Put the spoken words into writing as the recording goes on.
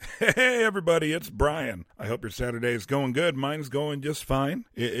Hey everybody, it's Brian. I hope your Saturday is going good. Mine's going just fine.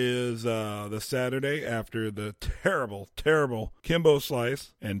 It is the Saturday after the terrible Kimbo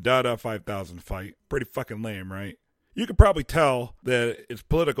Slice and Dada 5000 fight. Pretty fucking lame, right? You could probably tell that it's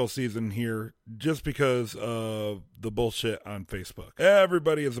political season here just because of the bullshit on Facebook.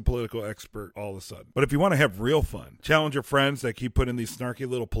 Everybody is a political expert all of a sudden. But if you want to have real fun, challenge your friends that keep putting these snarky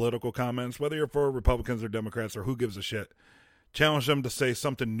little political comments, whether you're for Republicans or Democrats or who gives a shit. Challenge them to say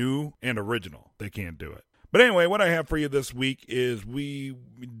something new and original. They can't do it. But anyway, what I have for you this week is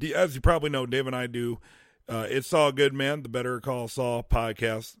as you probably know, Dave and I do It's All Good, Man, the Better Call Saul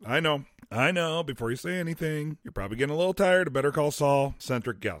podcast. I know, before you say anything, you're probably getting a little tired of Better Call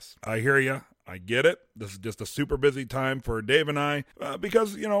Saul-centric guests. I hear you. I get it. This is just a super busy time for Dave and I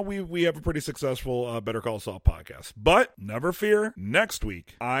because, we have a pretty successful Better Call Saul podcast. But never fear, next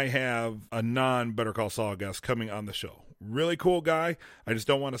week I have a non-Better Call Saul guest coming on the show. Really cool guy. I just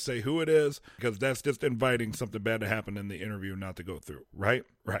don't want to say who it is because that's just inviting something bad to happen in the interview not to go through. Right.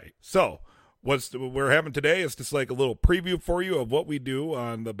 So what we're having today is just like a little preview for you of what we do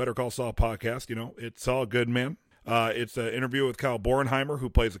on the Better Call Saul podcast. It's all good, man. It's an interview with Kyle Bornheimer, who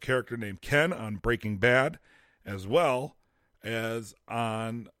plays a character named Ken on Breaking Bad, as well as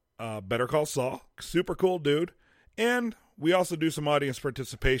on Better Call Saul. Super cool dude. And we also do some audience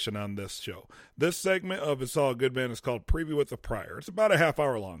participation on this show. This segment of It's All Good, Man is called Preview with the Prior. It's about a half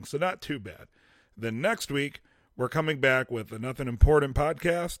hour long, so not too bad. Then next week, we're coming back with the Nothing Important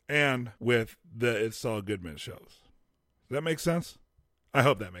podcast and with the It's All Good, Man shows. Does that make sense? I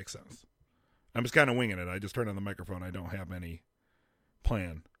hope that makes sense. I'm just kind of winging it. I just turned on the microphone. I don't have any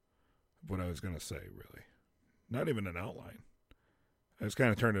plan of what I was going to say, really. Not even an outline. I just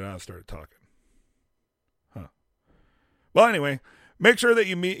kind of turned it on and started talking. Well, anyway, make sure that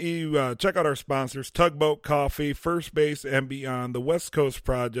you check out our sponsors, Tugboat Coffee, First Base and Beyond, the West Coast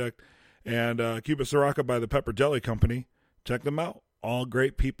Project, and Cuba Sriracha by the Pepper Jelly Company. Check them out. All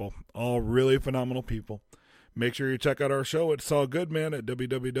great people. All really phenomenal people. Make sure you check out our show, It's All Good, Man, at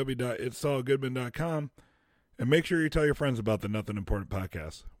www.itsallgoodman.com. And make sure you tell your friends about the Nothing Important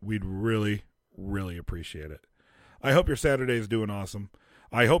podcast. We'd really, really appreciate it. I hope your Saturday is doing awesome.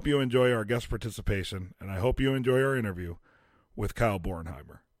 I hope you enjoy our guest participation, and I hope you enjoy our interview with Kyle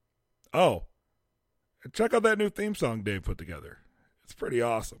Bornheimer. Oh, and check out that new theme song Dave put together. It's pretty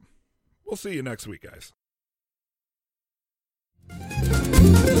awesome. We'll see you next week, guys.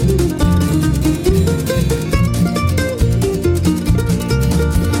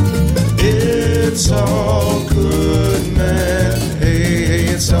 It's all good, man. Hey,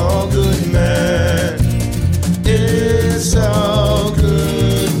 it's all good, man. It's all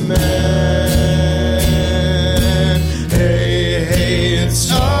good, man. Hey,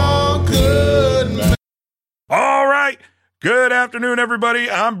 it's all good, man. All right. Good afternoon, everybody.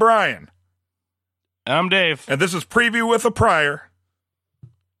 I'm Brian. I'm Dave. And this is Preview with a Prior,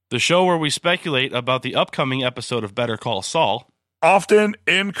 the show where we speculate about the upcoming episode of Better Call Saul. Often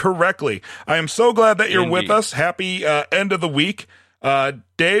incorrectly. I am so glad that you're Indeed. with us. Happy end of the week.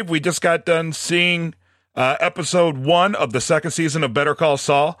 Dave, we just got done seeing episode 1 of the second season of Better Call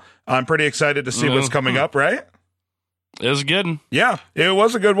Saul. I'm pretty excited to see what's coming up, right? It was good. Yeah, it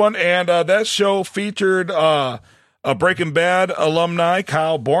was a good one. And that show featured a Breaking Bad alumni,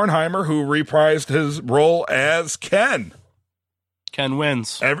 Kyle Bornheimer, who reprised his role as Ken. Ken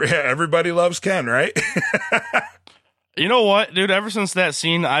wins. Everybody loves Ken, right? You know what, dude? Ever since that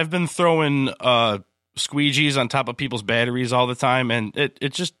scene, I've been throwing squeegees on top of people's batteries all the time, and it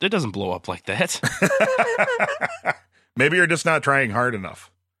doesn't blow up like that. Maybe you're just not trying hard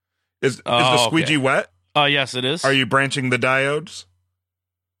enough. Is the squeegee wet? Yes, it is. Are you branching the diodes?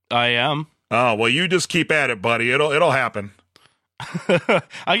 I am. Oh, well, you just keep at it, buddy. It'll happen.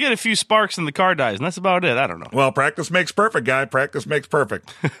 I get a few sparks and the car dies, and that's about it. I don't know. Well, practice makes perfect, guy. Practice makes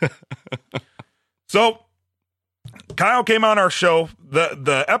perfect. So, Kyle came on our show.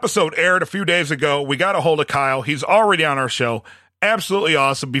 The episode aired a few days ago. We got a hold of Kyle. He's already on our show. Absolutely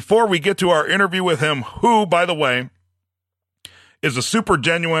awesome. Before we get to our interview with him, who, by the way, is a super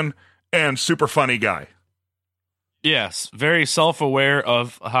genuine and super funny guy. Yes, very self-aware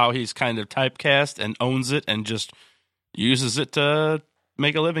of how he's kind of typecast and owns it and just uses it to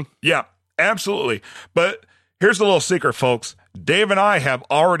make a living. Yeah, absolutely. But here's the little secret, folks. Dave and I have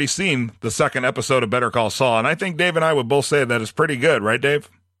already seen the second episode of Better Call Saul, and I think Dave and I would both say that it's pretty good, right, Dave?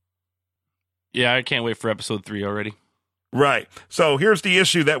 Yeah, I can't wait for episode 3 already. Right. So here's the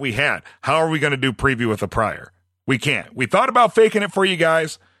issue that we had. How are we going to do Preview with a Prior? We can't. We thought about faking it for you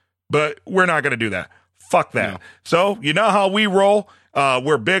guys, but we're not going to do that. Fuck that. No. So you know how we roll.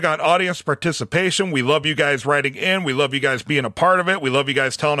 We're big on audience participation. We love you guys writing in. We love you guys being a part of it. We love you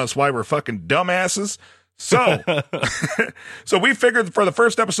guys telling us why we're fucking dumbasses. So, so we figured for the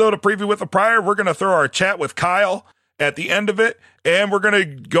first episode of Preview with the Prior, we're going to throw our chat with Kyle at the end of it, and we're going to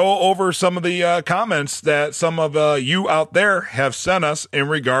go over some of the comments that some of you out there have sent us in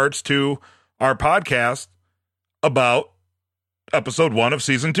regards to our podcast about episode 1 of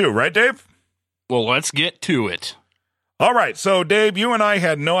season 2. Right, Dave? Well, let's get to it. All right. So, Dave, you and I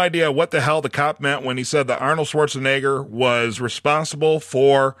had no idea what the hell the cop meant when he said that Arnold Schwarzenegger was responsible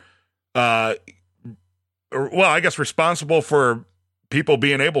for, responsible for people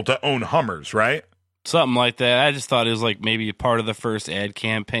being able to own Hummers, right? Something like that. I just thought it was like maybe part of the first ad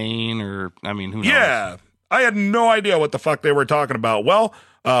campaign, or, I mean, who knows? Yeah. I had no idea what the fuck they were talking about. Well,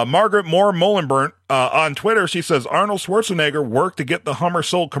 Margaret Moore Mullenburn on Twitter, she says Arnold Schwarzenegger worked to get the Hummer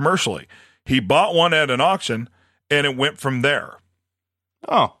sold commercially. He bought one at an auction, and it went from there.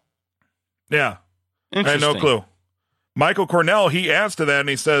 Oh. Yeah. I had Interesting. no clue. Michael Cornell, he adds to that, and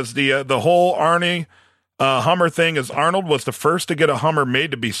he says the whole Arnie Hummer thing is Arnold was the first to get a Hummer made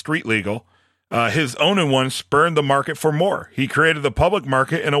to be street legal. His owning one spurred the market for more. He created the public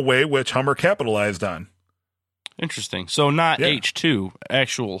market in a way which Hummer capitalized on. Interesting. So not Yeah. H2,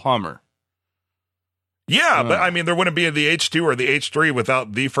 actual Hummer. Yeah, but I mean, there wouldn't be the H2 or the H3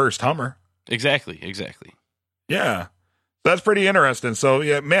 without the first Hummer. Exactly. Yeah. That's pretty interesting. So,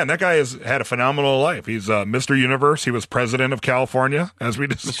 yeah, man, that guy has had a phenomenal life. He's Mr. Universe. He was president of California, as we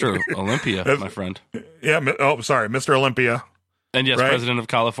discussed. Mr. Olympia, my friend. Yeah. Mr. Olympia. And yes, Right. President of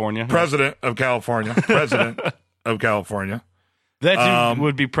California. President of California. President of California. That dude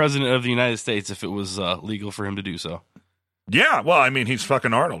would be president of the United States if it was legal for him to do so. Yeah. Well, I mean, he's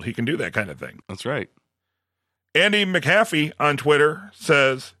fucking Arnold. He can do that kind of thing. That's right. Andy McAfee on Twitter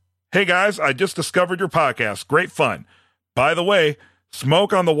says, "Hey guys, I just discovered your podcast. Great fun. By the way,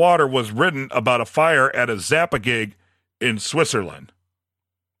 Smoke on the Water was written about a fire at a Zappa gig in Switzerland."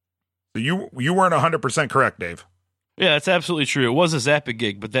 So you weren't 100% correct, Dave. Yeah, that's absolutely true. It was a Zappa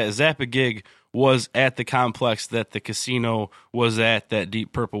gig, but that Zappa gig was at the complex that the casino was at, that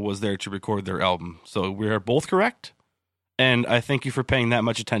Deep Purple was there to record their album. So we are both correct, and I thank you for paying that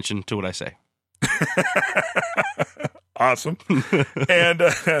much attention to what I say. Awesome. And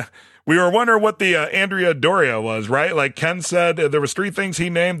we were wondering what the Andrea Doria was, right? Like Ken said, there was 3 things he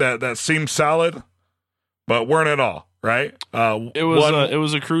named that seemed solid, but weren't at all, right? It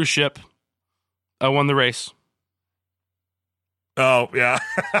was a cruise ship. I won the race. Oh, yeah.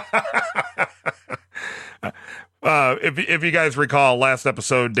 If you guys recall last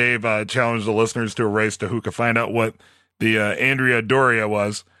episode, Dave challenged the listeners to a race to who could find out what the Andrea Doria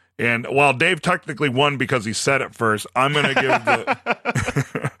was. And while Dave technically won because he said it first, I'm going to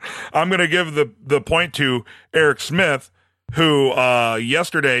give the point to Eric Smith, who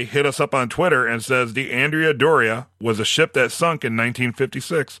yesterday hit us up on Twitter and says the Andrea Doria was a ship that sunk in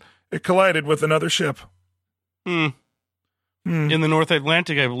 1956. It collided with another ship. In the North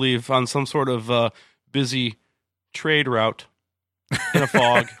Atlantic, I believe, on some sort of busy trade route in a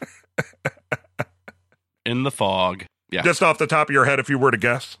fog. In the fog. Yeah. Just off the top of your head, if you were to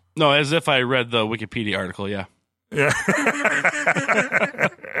guess. No, as if I read the Wikipedia article, yeah. Yeah.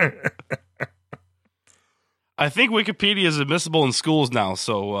 I think Wikipedia is admissible in schools now,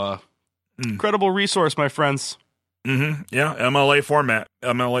 so incredible resource, my friends. Mm-hmm. Yeah, MLA format.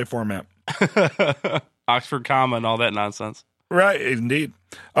 Oxford comma and all that nonsense. Right, indeed.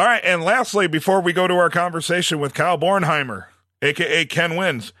 All right, and lastly, before we go to our conversation with Kyle Bornheimer, a.k.a. Ken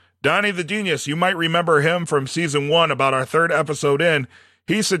Wins, Donnie the Genius, you might remember him from season 1, about our 3rd episode in.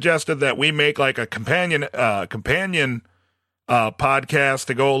 He suggested that we make like a companion podcast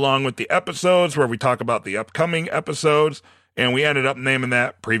to go along with the episodes where we talk about the upcoming episodes, and we ended up naming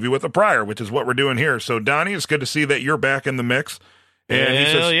that Preview with the Prior, which is what we're doing here. So, Donnie, it's good to see that you're back in the mix. And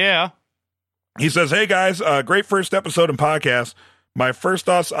Hell yeah. He says, "Hey guys, great first episode and podcast. My first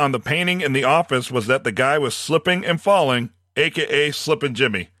thoughts on the painting in the office was that the guy was slipping and falling, aka Slippin'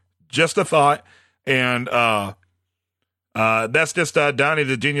 Jimmy. Just a thought." And that's just Donnie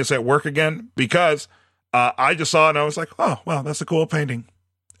the Genius at work again, because I just saw it and I was like, oh, wow, that's a cool painting.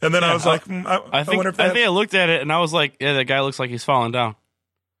 And then I was like, I think I looked at it and I was like, yeah, that guy looks like he's falling down.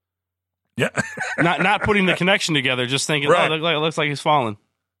 Yeah. not putting the connection together, just thinking, Right. oh, it looks like he's falling.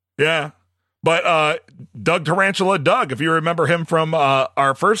 Yeah. But Doug Tarantula Doug, if you remember him from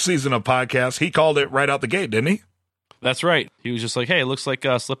our first season of podcast, he called it right out the gate, didn't he? That's right. He was just like, hey, it looks like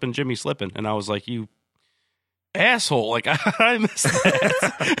Slippin' Jimmy slipping. And I was like, you asshole. Like, I missed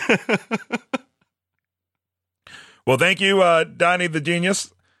that. Well, thank you, Donnie the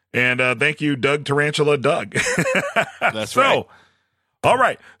Genius. And thank you, Doug Tarantula Doug. That's right. All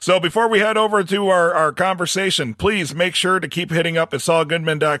right. So before we head over to our conversation, please make sure to keep hitting up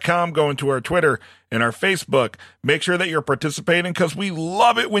it'sallgoodmen.com, going to our Twitter and our Facebook. Make sure that you're participating because we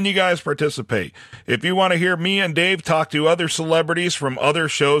love it when you guys participate. If you want to hear me and Dave talk to other celebrities from other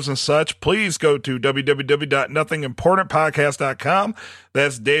shows and such, please go to www.nothingimportantpodcast.com.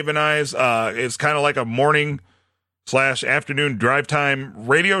 That's Dave and I's. It's kind of like a morning/afternoon drive time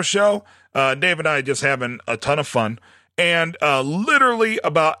radio show. Dave and I just having a ton of fun. And literally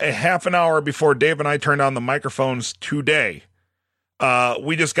about a half an hour before Dave and I turned on the microphones today,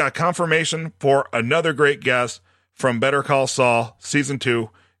 we just got confirmation for another great guest from Better Call Saul Season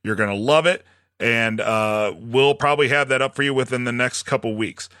 2. You're going to love it, and we'll probably have that up for you within the next couple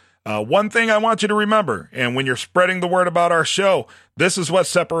weeks. One thing I want you to remember, and when you're spreading the word about our show, this is what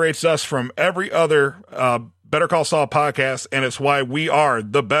separates us from every other Better Call Saul podcast, and it's why we are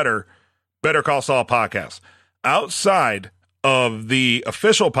the Better Call Saul podcast. Outside of the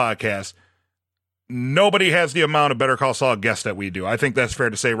official podcast, nobody has the amount of Better Call Saul guests that we do. I think that's fair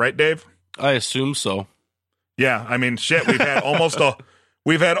to say, right, Dave? I assume so. Yeah, I mean, shit, we've had almost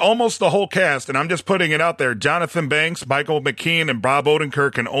the whole cast, and I'm just putting it out there. Jonathan Banks, Michael McKean, and Bob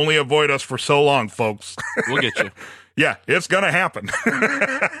Odenkirk can only avoid us for so long, folks. We'll get you. Yeah, it's gonna happen.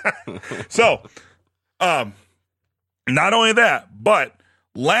 So, not only that, but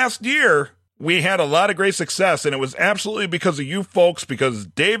last year we had a lot of great success, and it was absolutely because of you folks, because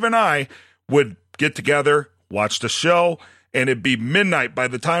Dave and I would get together, watch the show, and it'd be midnight by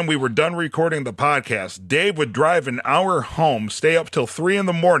the time we were done recording the podcast. Dave would drive an hour home, stay up till 3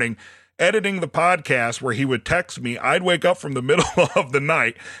 a.m, editing the podcast, where he would text me. I'd wake up from the middle of the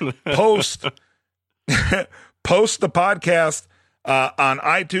night, post the podcast on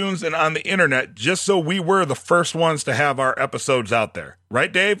iTunes and on the internet, just so we were the first ones to have our episodes out there.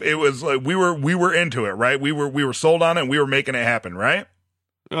 Right, Dave? It was like we were into it, right? We were sold on it, and we were making it happen, right?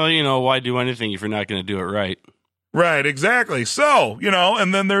 Well, why do anything if you're not going to do it right? Right, exactly. So,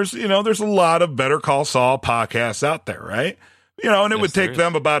 and then there's a lot of Better Call Saul podcasts out there, right? And it would take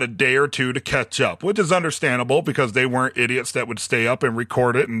them about a day or two to catch up, which is understandable because they weren't idiots that would stay up and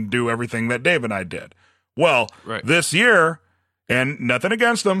record it and do everything that Dave and I did. Well, This year, and nothing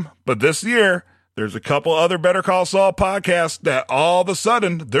against them, but this year, there's a couple other Better Call Saul podcasts that all of a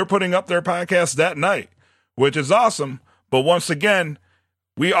sudden they're putting up their podcasts that night, which is awesome. But once again,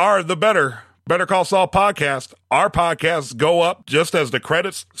 we are the Better Call Saul podcast. Our podcasts go up just as the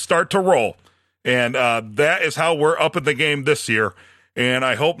credits start to roll. And that is how we're up in the game this year. And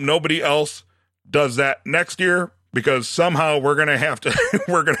I hope nobody else does that next year, because somehow we're going to have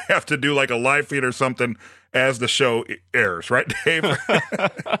to do like a live feed or something as the show airs, right, Dave?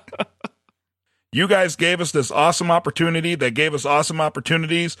 You guys gave us this awesome opportunity. They gave us awesome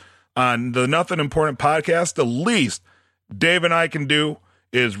opportunities on the Nothing Important podcast. The least Dave and I can do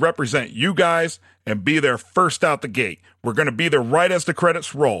is represent you guys and be there first out the gate. We're going to be there right as the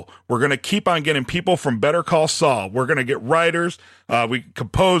credits roll. We're going to keep on getting people from Better Call Saul. We're going to get writers,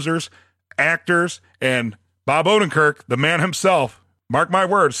 composers, actors, and Bob Odenkirk, the man himself. Mark my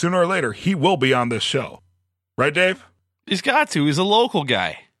words, sooner or later, he will be on this show. Right, Dave? He's got to. He's a local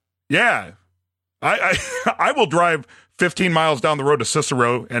guy. Yeah. I will drive 15 miles down the road to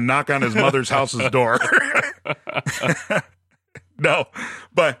Cicero and knock on his mother's house's door. No,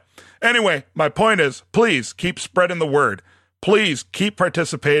 but anyway, my point is, please keep spreading the word. Please keep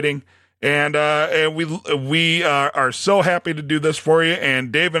participating. And we are so happy to do this for you.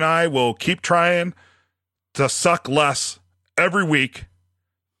 And Dave and I will keep trying to suck less every week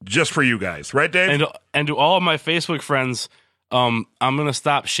just for you guys. Right, Dave? And to all of my Facebook friends, I'm going to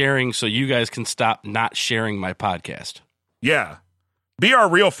stop sharing so you guys can stop not sharing my podcast. Yeah. Be our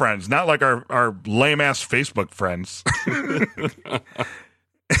real friends, not like our lame-ass Facebook friends.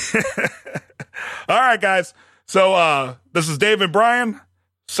 All right, guys. So this is Dave and Brian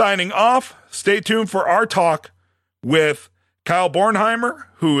signing off. Stay tuned for our talk with Kyle Bornheimer,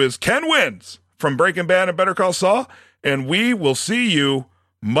 who is Ken Wins from Breaking Bad and Better Call Saul. And we will see you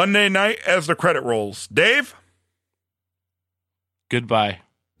Monday night as the credit rolls. Dave? Goodbye.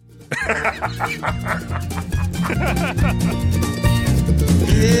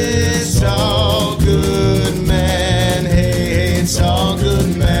 It's all good, man. Hey, it's all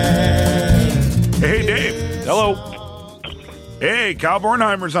good, man. Hey, Dave. Hello. Hey, Kyle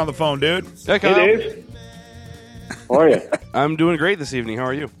Bornheimer's on the phone, dude. Hey, Kyle. Hey, Dave. How are you? I'm doing great this evening. How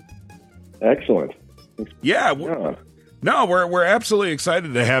are you? Excellent. Yeah. Yeah. No, we're absolutely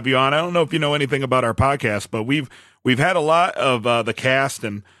excited to have you on. I don't know if you know anything about our podcast, but we've had a lot of the cast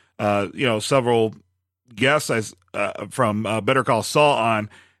and several guests from Better Call Saul on,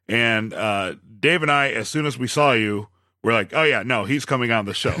 And Dave and I, as soon as we saw you, we're like, oh yeah, no, he's coming on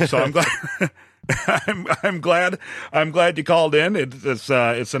the show. So I'm glad. I'm glad you called in. It's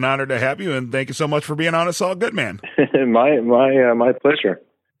an honor to have you, and thank you so much for being on It's All Good, man. My pleasure.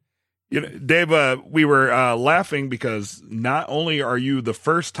 You know, Dave, we were laughing because not only are you the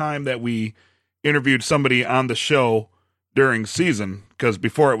first time that we interviewed somebody on the show during season, because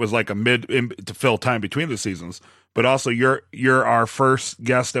before it was like a to fill time between the seasons, but also you're our first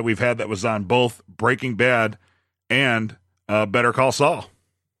guest that we've had that was on both Breaking Bad and Better Call Saul.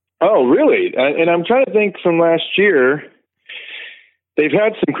 Oh, really? And I'm trying to think from last year. They've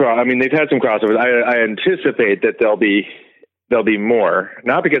had some crossovers. I anticipate that there'll be more.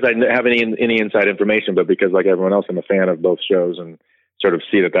 Not because I have any inside information, but because, like everyone else, I'm a fan of both shows and sort of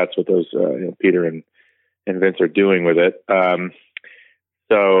see that that's what those Peter and Vince are doing with it. And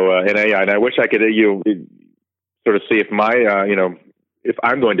I wish I could sort of see if my if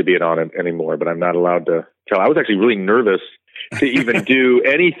I'm going to be on it anymore, but I'm not allowed to tell. I was actually really nervous to even do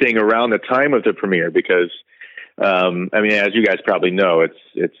anything around the time of the premiere because, as you guys probably know,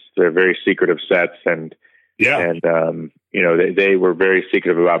 they're very secretive sets and they were very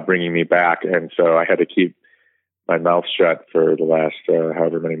secretive about bringing me back, and so I had to keep my mouth shut for the last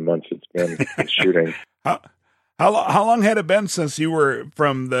however many months it's been shooting. How long had it been since you were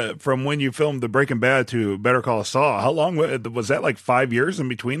from when you filmed the Breaking Bad to Better Call Saul? How long was that? Like 5 years in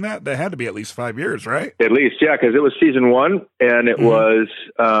between that? That had to be at least 5 years, right? At least, yeah, because it was season 1, and it was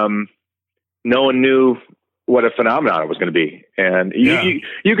no one knew what a phenomenon it was going to be, and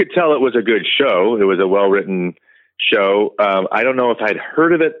you could tell it was a good show. It was a well written show. I don't know if I'd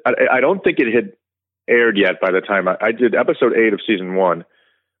heard of it. I don't think it had aired yet by the time I did episode 8 of season 1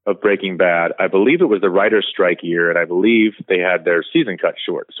 of Breaking Bad. I believe it was the writer's strike year, and I believe they had their season cut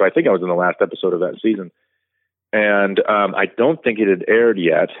short. So I think I was in the last episode of that season. And I don't think it had aired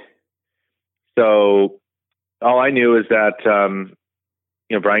yet. So all I knew is that,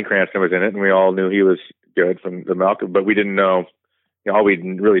 Bryan Cranston was in it, and we all knew he was good from the Malcolm, but we didn't know, all we'd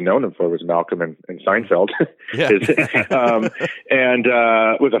really known him for was Malcolm and Seinfeld. Yeah. And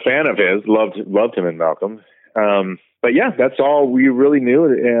was a fan of his, loved him in Malcolm. But yeah, that's all we really knew.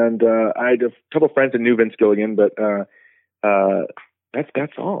 And I had a couple of friends that knew Vince Gilligan, but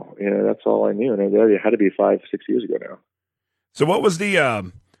that's all. That's all I knew. And it had to be 5-6 years ago now. So what was the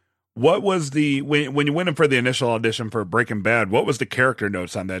when you went in for the initial audition for Breaking Bad, what was the character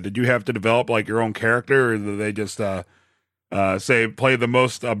notes on that? Did you have to develop like your own character, or did they just say play the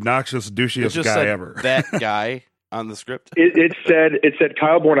most obnoxious, douchiest guy ever? That guy on the script. It said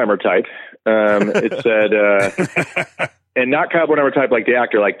Kyle Bornheimer type. It said, and not Kyle Bornheimer type like the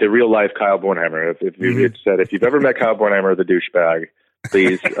actor, like the real life Kyle Bornheimer. It said, if you've ever met Kyle Bornheimer, the douchebag,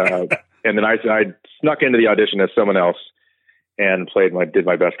 please. And then I snuck into the audition as someone else and did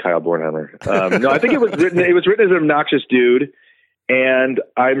my best Kyle Bornheimer. No, I think it was written as an obnoxious dude, and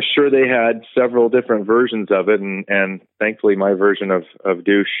I'm sure they had several different versions of it, and thankfully my version of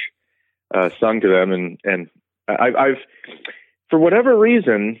douche sung to them, and I've for whatever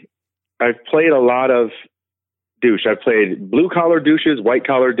reason, I've played a lot of douche. I've played blue collar douches, white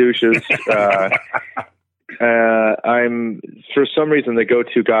collar douches. I'm for some reason the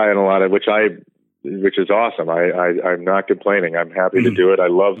go-to guy in a lot of which is awesome. I'm not complaining. I'm happy to do it. I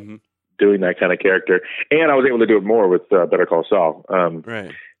love doing that kind of character, and I was able to do it more with Better Call Saul.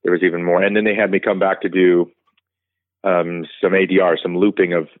 Right. There was even more, and then they had me come back to do some ADR, some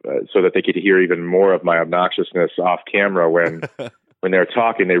looping of so that they could hear even more of my obnoxiousness off camera when they were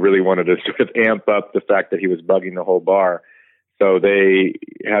talking. They really wanted to sort of amp up the fact that he was bugging the whole bar. So they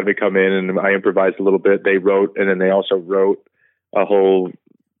had me come in and I improvised a little bit. They wrote, and then they also wrote a whole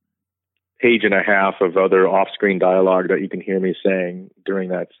page and a half of other off-screen dialogue that you can hear me saying during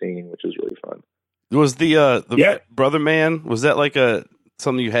that scene, which is really fun. Was the Brother Man, was that like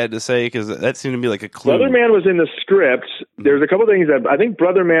something you had to say? Because that seemed to be like a clue. Brother Man was in the script. There's a couple things that I think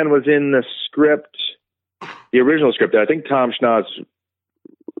Brother Man was in the script, the original script. I think Tom Schnauz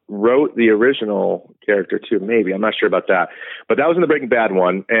wrote the original character too, maybe. I'm not sure about that. But that was in the Breaking Bad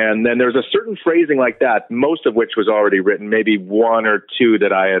one. And then there's a certain phrasing like that, most of which was already written, maybe one or two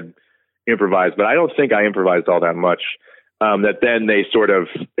that I had improvised. But I don't think I improvised all that much. That then they sort of,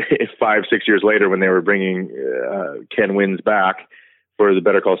 5-6 years later, when they were bringing Ken Wins back for the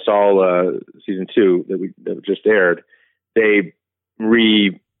Better Call Saul season 2 that just aired, they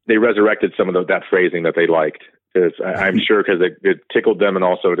resurrected some of that phrasing that they liked. Because I'm sure because it tickled them, and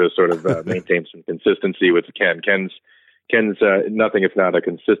also to sort of maintain some consistency with Ken. Ken's nothing if not a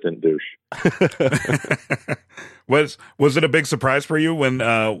consistent douche. Was it a big surprise for you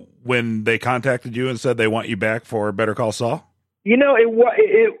when they contacted you and said they want you back for Better Call Saul?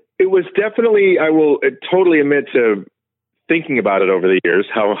 It was definitely, I will totally admit to thinking about it over the years,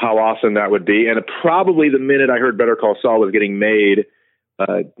 how awesome that would be. And probably the minute I heard Better Call Saul was getting made,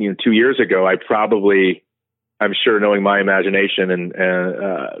 2 years ago, I'm sure, knowing my imagination, and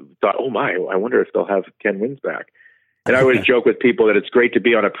thought, oh my, I wonder if they'll have Ken Wins back. And I always joke with people that it's great to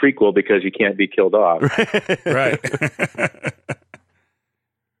be on a prequel because you can't be killed off. Right.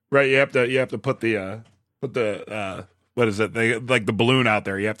 Right. You have to put the what is it? Like the balloon out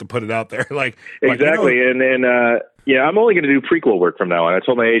there. You have to put it out there. Exactly. And then, I'm only going to do prequel work from now on. I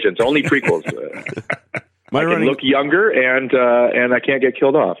told my agents only prequels. I can look younger and I can't get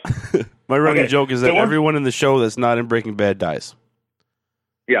killed off. My running joke is that everyone in the show that's not in Breaking Bad dies.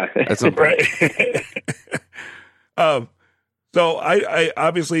 Yeah. That's right. So I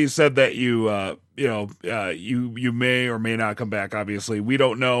obviously said that you may or may not come back. Obviously, we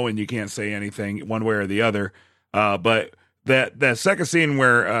don't know, and you can't say anything one way or the other. But that second scene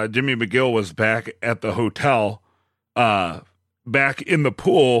where Jimmy McGill was back at the hotel, back in the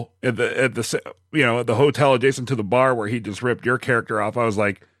pool at the hotel adjacent to the bar where he just ripped your character off, I was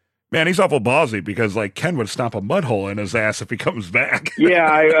like, man, he's awful ballsy, because like Ken would stomp a mud hole in his ass if he comes back. Yeah,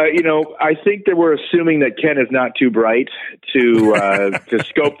 I think that we're assuming that Ken is not too bright to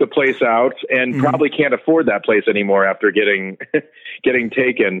scope the place out, and probably can't afford that place anymore after getting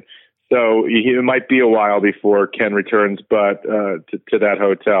taken. So it might be a while before Ken returns, but to that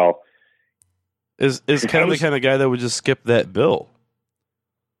hotel. Is Ken the kind of guy that would just skip that bill?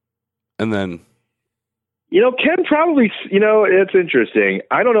 And then... Ken probably, it's interesting.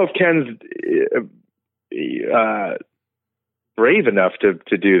 I don't know if Ken's brave enough to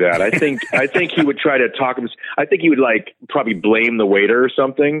do that. I think he would try to talk him. I think he would probably blame the waiter or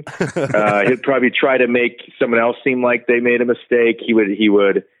something. He'd probably try to make someone else seem like they made a mistake. He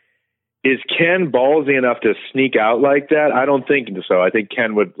would. Is Ken ballsy enough to sneak out like that? I don't think so. I think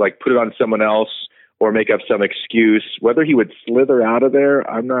Ken would put it on someone else or make up some excuse. Whether he would slither out of there,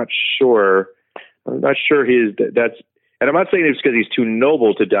 I'm not sure. I'm not sure and I'm not saying it's because he's too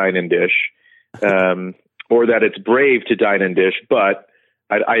noble to dine and dish, or that it's brave to dine and dish, but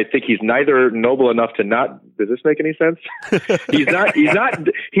I think he's neither noble enough to not. Does this make any sense? He's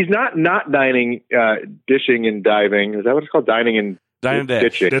not dining, dishing and diving. Is that what it's called? Dining and dash.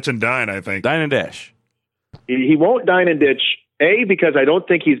 Ditching. Ditch and dine, I think. Dine and dash. He won't dine and ditch. A, because I don't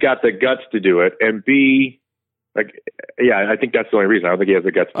think he's got the guts to do it, and B, I think that's the only reason. I don't think he has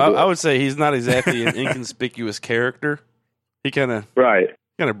the guts to do it. I would say he's not exactly an inconspicuous character. He kind of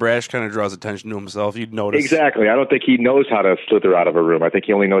brash, kind of draws attention to himself. You'd notice. Exactly. I don't think he knows how to slither out of a room. I think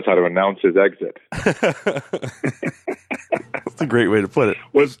he only knows how to announce his exit. That's a great way to put it.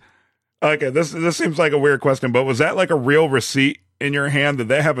 This seems like a weird question, but was that like a real receipt in your hand? Did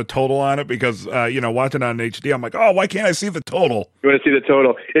they have a total on it? Because watching on HD, I'm like, oh, why can't I see the total? You want to see the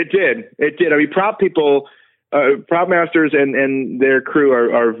total? It did. I mean, prop people. Prop masters and their crew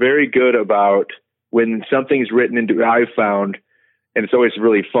are very good about when something's written into. I've found, and it's always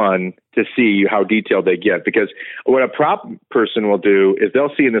really fun to see how detailed they get, because what a prop person will do is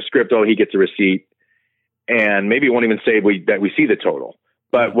they'll see in the script, oh, he gets a receipt, and maybe it won't even say that we see the total.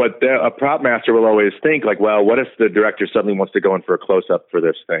 But what a prop master will always think, well, what if the director suddenly wants to go in for a close-up for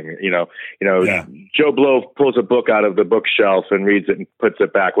this thing? Yeah. Joe Blow pulls a book out of the bookshelf and reads it and puts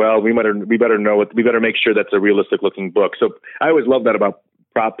it back. Well, we better make sure that's a realistic-looking book. So I always love that about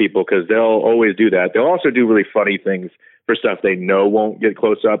prop people, because they'll always do that. They'll also do really funny things for stuff they know won't get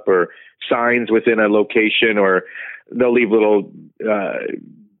close-up, or signs within a location, or they'll leave little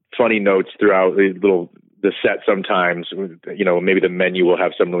funny notes throughout the set sometimes. Maybe the menu will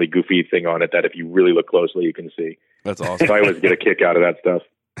have some really goofy thing on it that if you really look closely, you can see. That's awesome. So I always get a kick out of that stuff.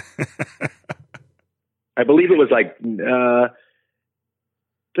 I believe it was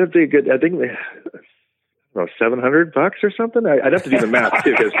that'd be good. I think $700 or something. I'd have to do the math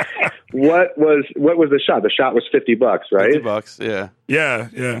too, because what was the shot? The shot was $50, right? $50, yeah.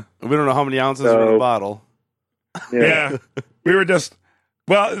 We don't know how many ounces are in the bottle. Yeah. We were just.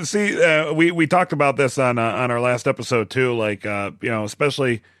 Well, see, we talked about this on our last episode too.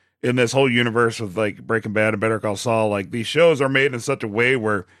 Especially in this whole universe with Breaking Bad and Better Call Saul, these shows are made in such a way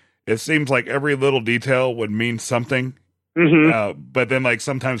where it seems like every little detail would mean something. Mm-hmm. But then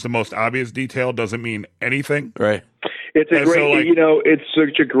sometimes the most obvious detail doesn't mean anything. Right. It's it's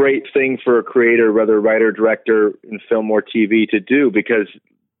such a great thing for a creator, whether writer, director in film or TV, to do, because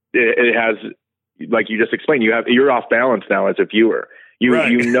it has, like you just explained, you're off balance now as a viewer.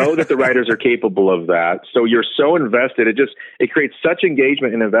 You know that the writers are capable of that, so you're so invested. It creates such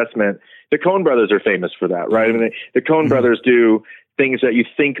engagement and investment. The Coen brothers are famous for that, right? I mean, the Coen brothers do things that you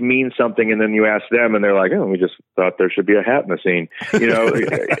think mean something, and then you ask them, and they're like, "Oh, we just thought there should be a hat in the scene,"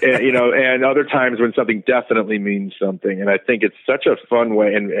 And other times when something definitely means something, and I think it's such a fun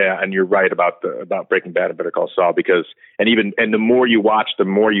way. And you're right about Breaking Bad and Better Call Saul, because the more you watch, the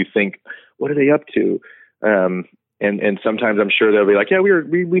more you think, what are they up to? And sometimes I'm sure they'll be like, yeah, we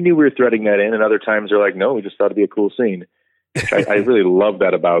knew we were threading that in, and other times they're like, no, we just thought it'd be a cool scene. I really love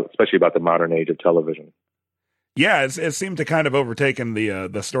that especially about the modern age of television. Yeah, it seemed to kind of overtaken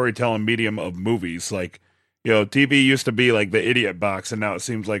the storytelling medium of movies. Like, TV used to be like the idiot box, and now it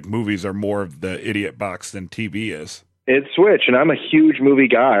seems like movies are more of the idiot box than TV is. It's switched, and I'm a huge movie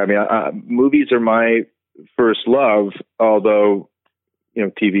guy. I mean, movies are my first love, although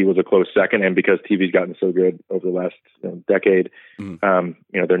TV was a close second, and because TV's gotten so good over the last decade,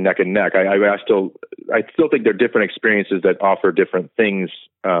 they're neck and neck. I still think they're different experiences that offer different things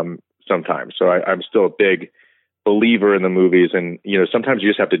sometimes. So I'm still a big believer in the movies, and sometimes you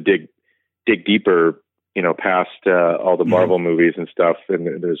just have to dig deeper, past all the Marvel movies and stuff.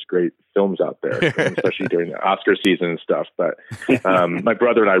 And there's great films out there, especially during the Oscar season and stuff. But my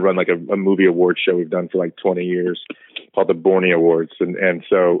brother and I run like a movie award show we've done for like 20 years called the Borny Awards. And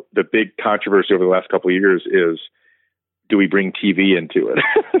so the big controversy over the last couple of years is, do we bring TV into it?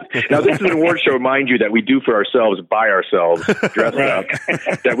 Now, this is an award show, mind you, that we do for ourselves, by ourselves, dressed up,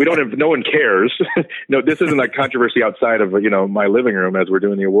 that we don't have, no one cares. No, this isn't a controversy outside of, my living room as we're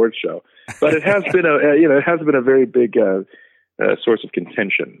doing the award show. But it has been a very big source of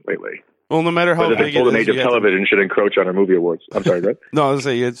contention lately. Well, no matter how big the golden age of television should encroach on our movie awards. I'm sorry, Greg. No, I was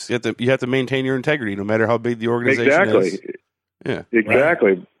going to say you have to maintain your integrity, no matter how big the organization is. Yeah,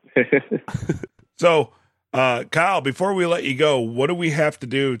 exactly. Right. So, Kyle, before we let you go, what do we have to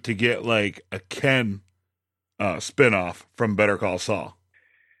do to get like a Ken spinoff from Better Call Saul?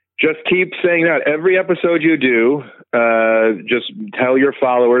 Just keep saying that every episode you do. Just tell your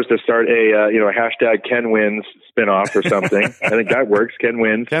followers to start a hashtag Ken Wins spinoff or something. I think that works. Ken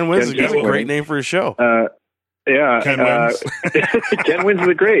Wins. Ken Wins is a great name for a show. Yeah, Ken Wins. Ken Wins is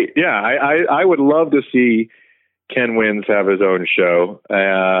great. Yeah, I would love to see Ken Wins have his own show.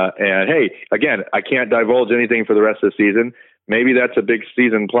 And hey, again, I can't divulge anything for the rest of the season. Maybe that's a big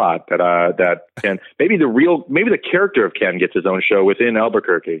season plot that Ken. Maybe the character of Ken gets his own show within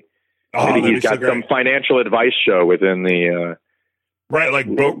Albuquerque. Maybe he's got some financial advice show within the. Right, like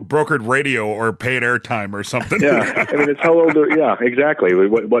brokered radio or paid airtime or something. Yeah, I mean, it's how old. Yeah, exactly.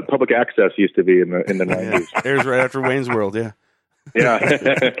 What public access used to be in the 90s. Airs right after Wayne's World. Yeah.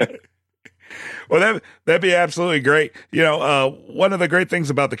 Yeah. Well, that'd be absolutely great. One of the great things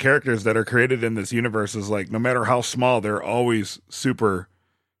about the characters that are created in this universe is like, no matter how small, they're always super,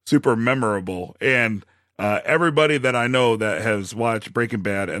 super memorable. And everybody that I know that has watched Breaking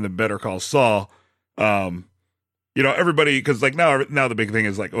Bad and then Better Call Saul, everybody, because like now the big thing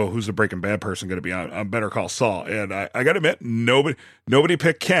is like, oh, who's the Breaking Bad person going to be on Better Call Saul? And I got to admit, nobody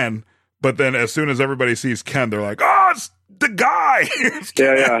picked Ken. But then as soon as everybody sees Ken, they're like, oh, it's the guy.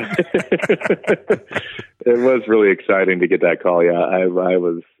 Yeah. It was really exciting to get that call. Yeah, I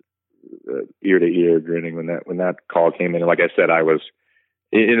was ear to ear grinning when that call came in. And like I said, I was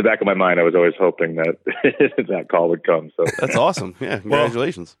in the back of my mind, I was always hoping that that call would come. So that's awesome. Yeah,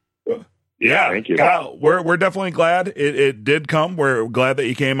 congratulations. Yeah, thank you. Kyle, we're definitely glad it did come. We're glad that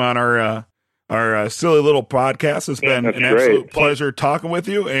you came on our silly little podcast. It's been an absolute pleasure talking with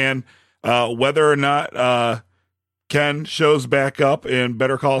you. And whether or not Ken shows back up in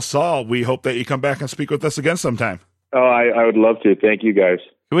Better Call Saul, we hope that you come back and speak with us again sometime. Oh, I would love to. Thank you, guys.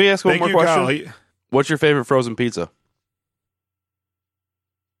 Can we ask one more question? Kyle. What's your favorite frozen pizza?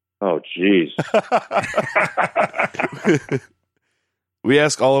 Oh, geez. We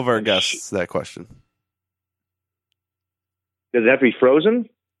ask all of our guests that question. Does it have to be frozen?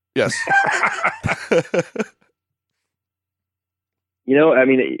 Yes. I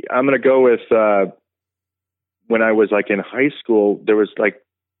mean, I'm going to go with when I was like in high school, there was like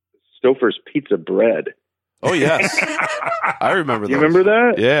Stouffer's pizza bread. Oh, yes. I remember that. You remember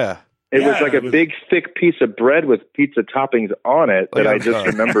that? Yeah. It was like a big, thick piece of bread with pizza toppings on it that I just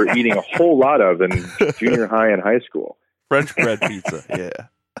remember eating a whole lot of in junior high and high school. French bread pizza, yeah.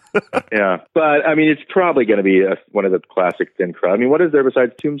 Yeah. But, I mean, it's probably going to be one of the classic thin crust. I mean, what is there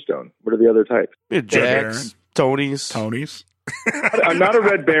besides Tombstone? What are the other types? Jack's, Tony's. I'm not a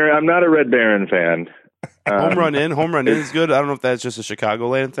Red Baron fan. Home Run Inn is good. I don't know if that's just a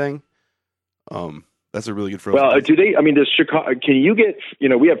Chicagoland thing. That's a really good frozen pizza. Do they, I mean, does Chicago, can you get,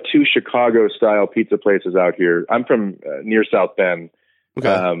 we have 2 Chicago style pizza places out here. I'm from near South Bend.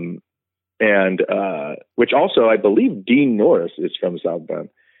 Okay. And which also, I believe Dean Norris is from South Bend.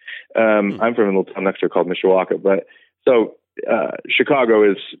 I'm from a little town next door called Mishawaka. But so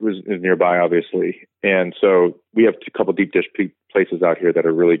Chicago was nearby, obviously, and so we have a couple deep dish places out here that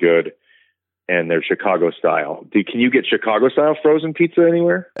are really good, and they're Chicago style. Can you get Chicago style frozen pizza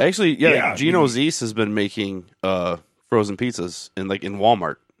anywhere? Actually, Yeah. Gino's East has been making frozen pizzas in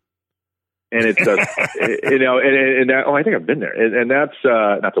Walmart. And it's and that, I think I've been there, and that's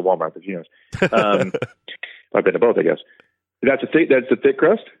not to Walmart, but Gino's. I've been to both, I guess. That's the thick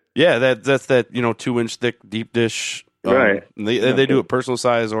crust. Yeah, that's that 2-inch thick deep dish. Right. And they do it personal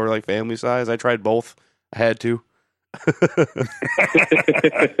size or like family size. I tried both. I had to. One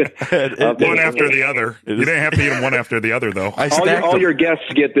after the other. You didn't have to eat them one after the other, though. All your guests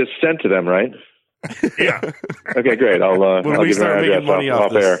get this sent to them, right? Yeah. Okay, great. I'll when we give start my making address money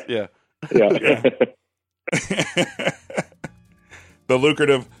off air. this, yeah. Yeah. The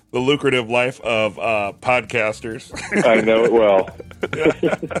lucrative life of podcasters. I know it well.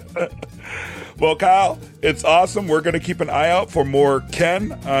 Well, Kyle, it's awesome. We're going to keep an eye out for more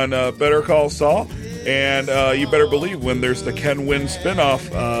Ken on Better Call Saul. And you better believe when there's the Ken Win spinoff,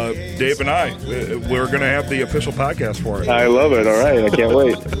 Dave and we're going to have the official podcast for it. I love it. All right. I can't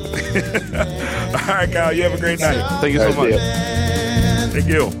wait. All right, Kyle, you have a great night. Thank you so All right, much. see ya. Thank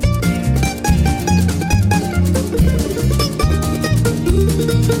you.